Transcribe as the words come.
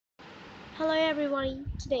everybody,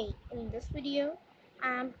 today in this video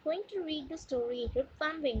I am going to read the story Rip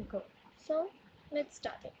Van Winkle. So let's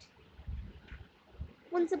start it.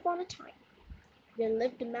 Once upon a time, there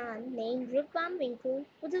lived a man named Rip Van Winkle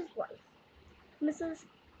with his wife, Mrs.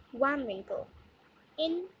 Van Winkle,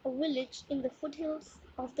 in a village in the foothills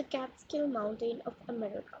of the Catskill Mountain of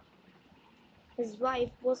America. His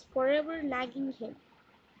wife was forever nagging him,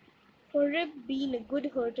 for Rip, being a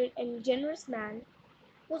good-hearted and generous man,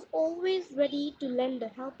 was always ready to lend a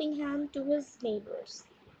helping hand to his neighbors.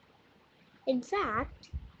 In fact,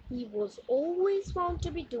 he was always found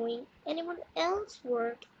to be doing anyone else's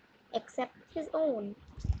work except his own.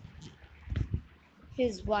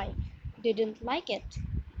 His wife didn't like it.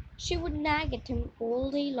 She would nag at him all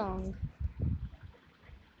day long.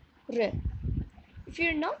 Rip, if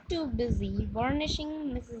you're not too busy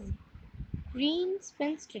varnishing Mrs. Green's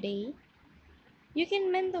fence today, you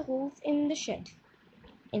can mend the holes in the shed.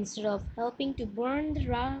 Instead of helping to burn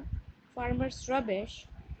the farmer's rubbish,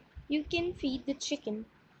 you can feed the chicken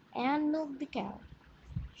and milk the cow,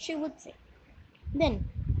 she would say. Then,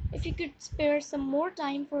 if you could spare some more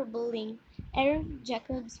time for building Aaron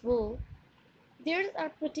Jacob's wool, there's our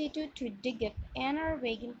potato to dig up and our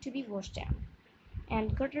wagon to be washed down,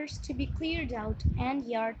 and gutters to be cleared out and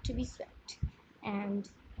yard to be swept. And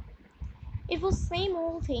it was same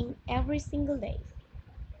old thing every single day.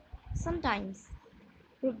 Sometimes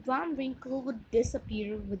Rip Van Winkle would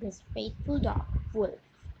disappear with his faithful dog, Wolf,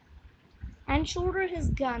 and shoulder his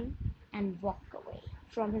gun and walk away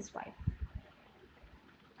from his wife.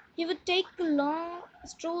 He would take a long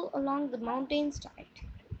stroll along the mountainside,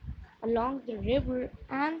 along the river,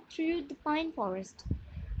 and through the pine forest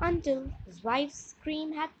until his wife's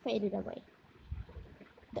scream had faded away.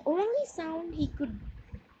 The only sound he could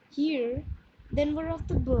hear then were of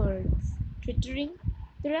the birds twittering,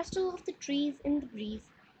 the rustle of the trees in the breeze,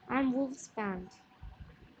 and Wolf's pant.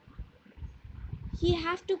 He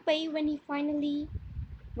had to pay when he finally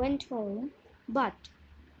went home, but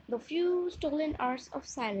the few stolen hours of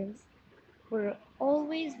silence were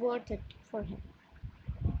always worth it for him.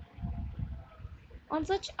 On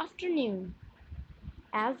such afternoon,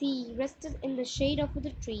 as he rested in the shade of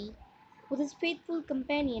the tree with his faithful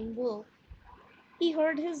companion Wolf, he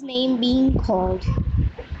heard his name being called.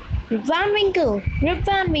 Rip Van Winkle! Rip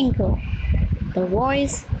Van Winkle! The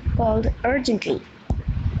voice called urgently.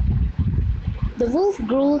 The wolf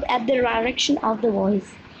growled at the direction of the voice,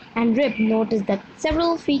 and Rip noticed that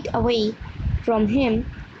several feet away from him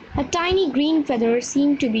a tiny green feather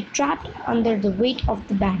seemed to be trapped under the weight of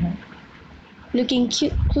the barrel. Looking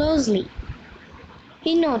closely,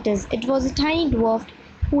 he noticed it was a tiny dwarf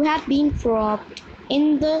who had been trapped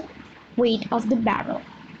in the weight of the barrel.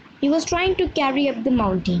 He was trying to carry up the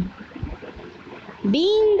mountain.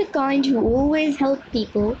 Being the kind who always helped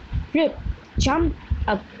people, Rip jumped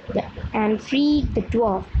up and freed the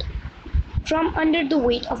dwarf from under the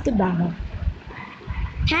weight of the barrel.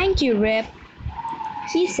 "Thank you, Rip,"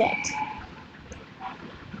 he said.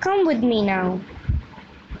 "Come with me now."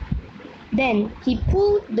 Then he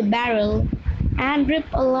pulled the barrel and Rip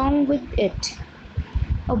along with it,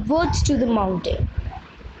 upwards to the mountain.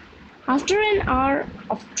 After an hour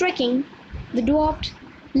of trekking, the dwarf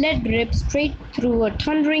led Rip straight through a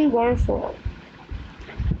thundering waterfall,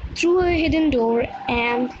 through a hidden door,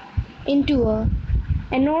 and into an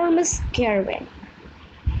enormous cavern.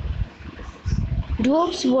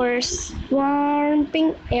 Dwarfs were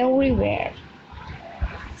swarming everywhere.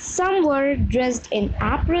 Some were dressed in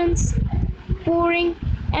aprons, pouring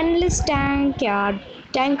endless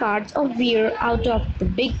tankards of beer out of the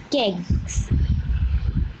big kegs.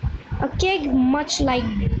 A keg much like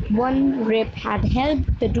one Rip had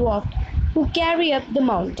helped the dwarf who carry up the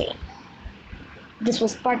mountain. This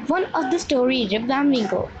was part 1 of the story Rip Van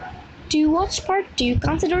Winkle. To watch part 2,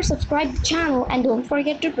 consider subscribe the channel and don't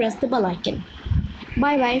forget to press the bell icon.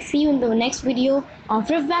 Bye bye, see you in the next video of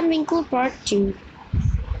Rip Van Winkle part 2.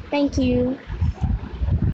 Thank you.